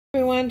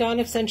everyone, Dawn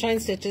of Sunshine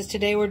Stitches.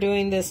 Today we're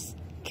doing this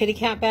kitty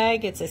cat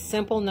bag. It's a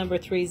simple number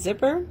 3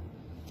 zipper.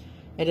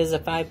 It is a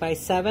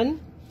 5x7.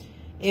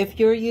 If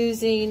you're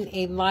using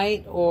a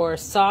light or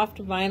soft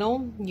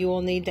vinyl, you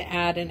will need to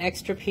add an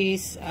extra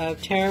piece of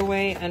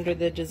tearaway under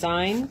the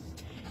design,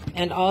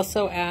 and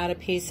also add a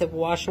piece of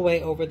wash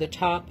away over the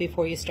top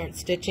before you start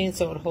stitching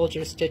so it holds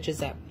your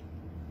stitches up.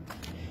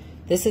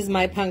 This is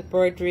my Punk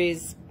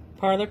Embroidery's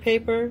parlor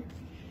paper.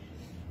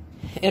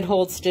 It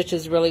holds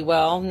stitches really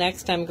well.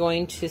 Next I'm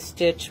going to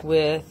stitch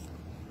with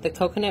the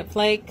coconut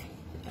flake.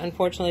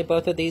 Unfortunately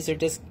both of these are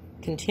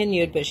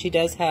discontinued, but she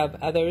does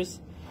have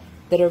others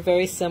that are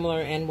very similar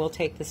and will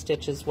take the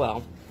stitch as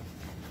well.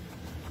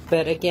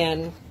 But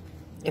again,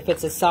 if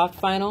it's a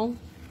soft vinyl,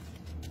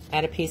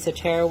 add a piece of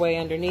tearaway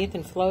underneath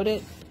and float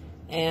it,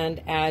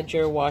 and add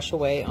your wash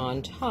away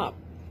on top.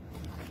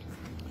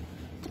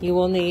 You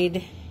will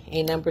need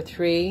a number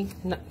 3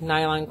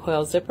 nylon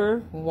coil zipper,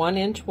 1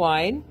 inch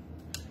wide,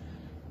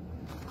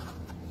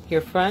 your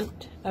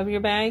front of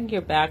your bag,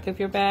 your back of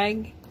your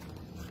bag,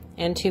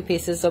 and 2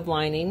 pieces of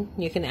lining.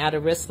 You can add a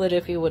wristlet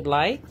if you would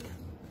like.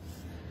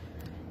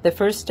 The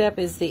first step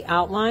is the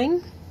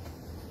outline.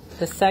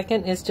 The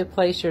second is to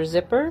place your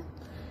zipper.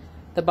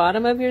 The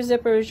bottom of your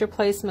zipper is your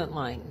placement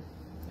line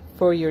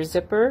for your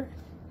zipper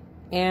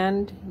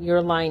and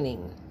your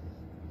lining.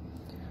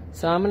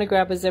 So I'm going to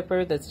grab a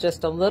zipper that's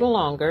just a little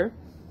longer,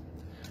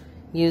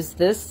 use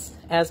this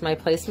as my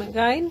placement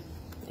guide,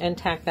 and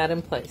tack that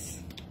in place.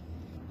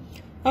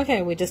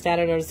 Okay, we just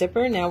added our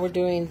zipper. Now we're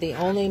doing the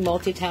only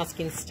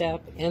multitasking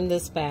step in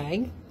this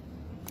bag,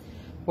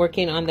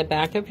 working on the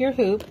back of your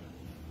hoop.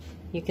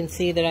 You can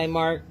see that I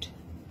marked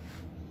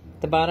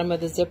the bottom of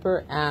the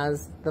zipper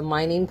as the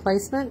lining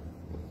placement.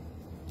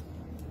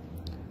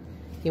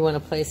 You want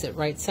to place it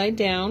right side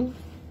down,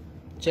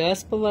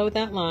 just below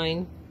that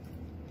line,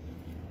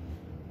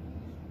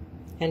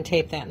 and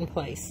tape that in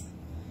place.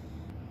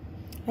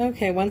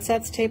 Okay, once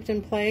that's taped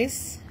in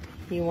place,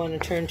 you want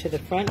to turn to the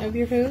front of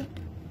your hoop.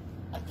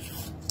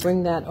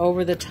 Bring that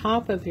over the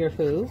top of your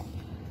hoop,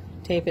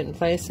 tape it in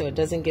place so it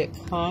doesn't get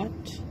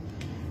caught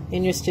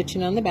in your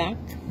stitching on the back.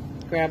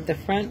 Grab the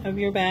front of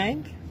your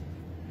bag,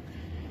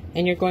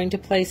 and you're going to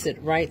place it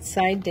right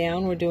side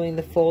down. We're doing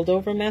the fold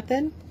over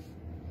method.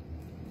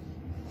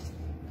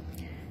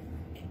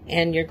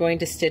 And you're going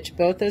to stitch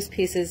both those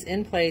pieces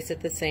in place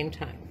at the same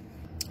time.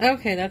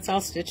 Okay, that's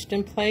all stitched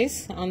in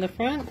place on the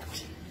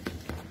front.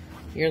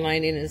 Your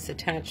lining is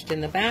attached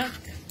in the back.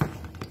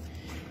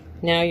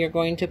 Now you're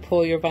going to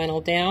pull your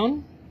vinyl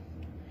down,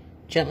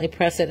 gently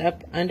press it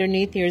up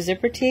underneath your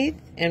zipper teeth,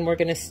 and we're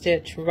going to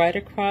stitch right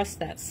across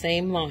that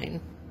same line.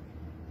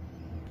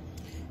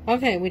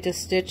 Okay, we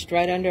just stitched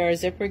right under our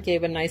zipper,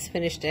 gave a nice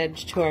finished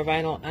edge to our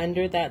vinyl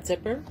under that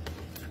zipper.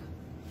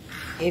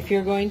 If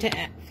you're going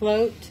to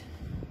float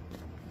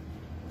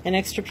an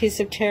extra piece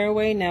of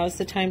tearaway, now is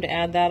the time to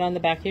add that on the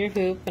back of your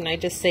hoop, and I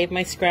just saved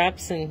my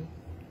scraps and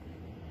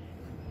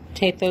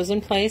tape those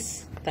in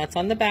place. That's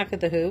on the back of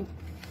the hoop.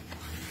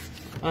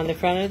 On the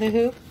front of the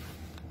hoop,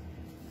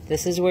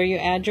 this is where you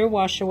add your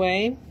wash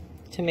away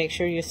to make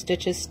sure your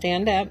stitches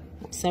stand up.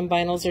 Some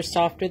vinyls are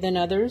softer than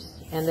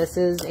others, and this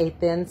is a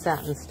thin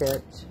satin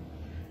stitch.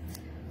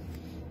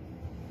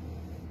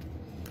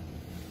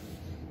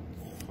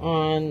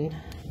 On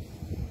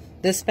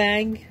this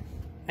bag,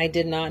 I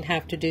did not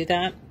have to do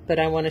that, but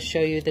I want to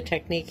show you the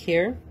technique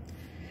here.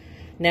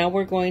 Now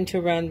we're going to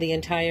run the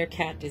entire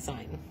cat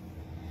design.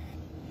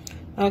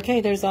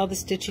 Okay, there's all the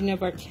stitching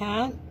of our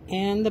cat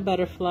and the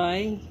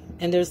butterfly,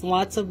 and there's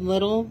lots of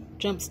little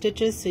jump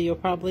stitches, so you'll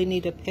probably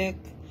need a pick.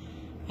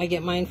 I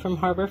get mine from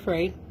Harbor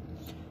Freight.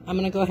 I'm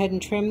going to go ahead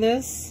and trim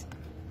this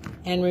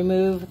and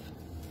remove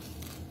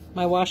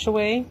my wash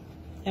away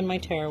and my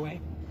tearaway.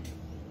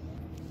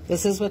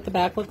 This is what the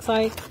back looks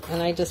like,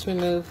 and I just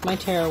removed my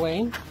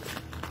tearaway.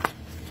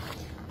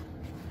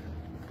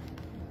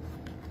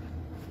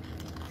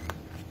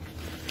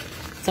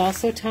 It's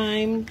also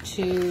time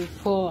to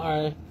pull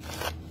our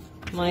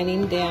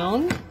lining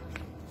down.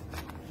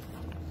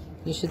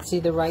 You should see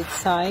the right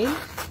side.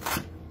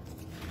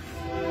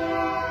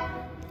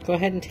 Go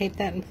ahead and tape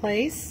that in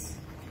place,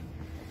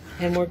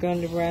 and we're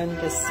going to run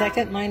the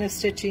second line of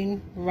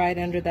stitching right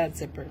under that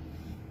zipper.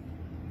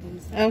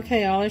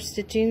 Okay, all our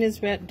stitching is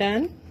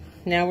done.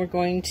 Now we're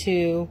going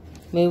to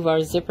move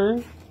our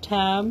zipper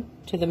tab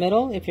to the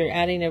middle. If you're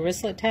adding a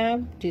wristlet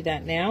tab, do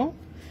that now.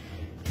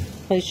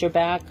 Place your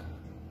back.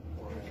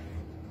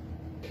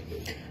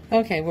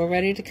 Okay, we're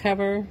ready to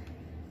cover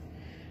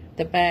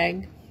the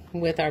bag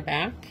with our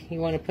back. You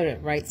want to put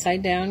it right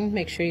side down.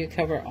 Make sure you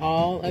cover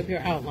all of your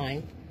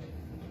outline.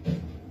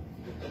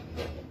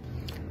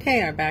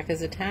 Okay, our back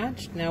is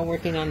attached. Now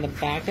working on the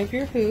back of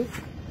your hoop,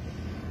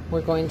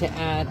 we're going to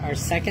add our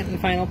second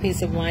and final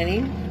piece of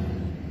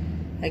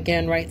lining.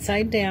 Again, right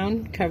side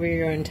down, cover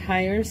your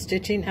entire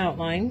stitching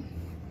outline.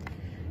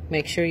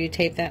 Make sure you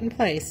tape that in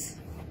place.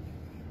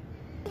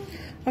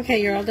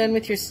 Okay, you're all done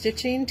with your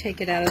stitching.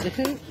 Take it out of the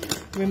hoop,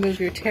 remove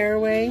your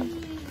tearaway,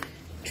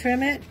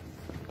 trim it,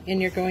 and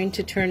you're going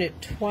to turn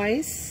it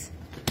twice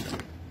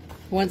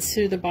once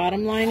through the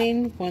bottom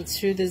lining, once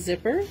through the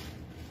zipper.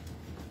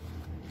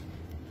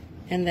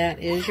 And that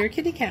is your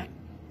kitty cat.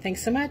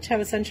 Thanks so much. Have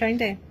a sunshine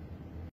day.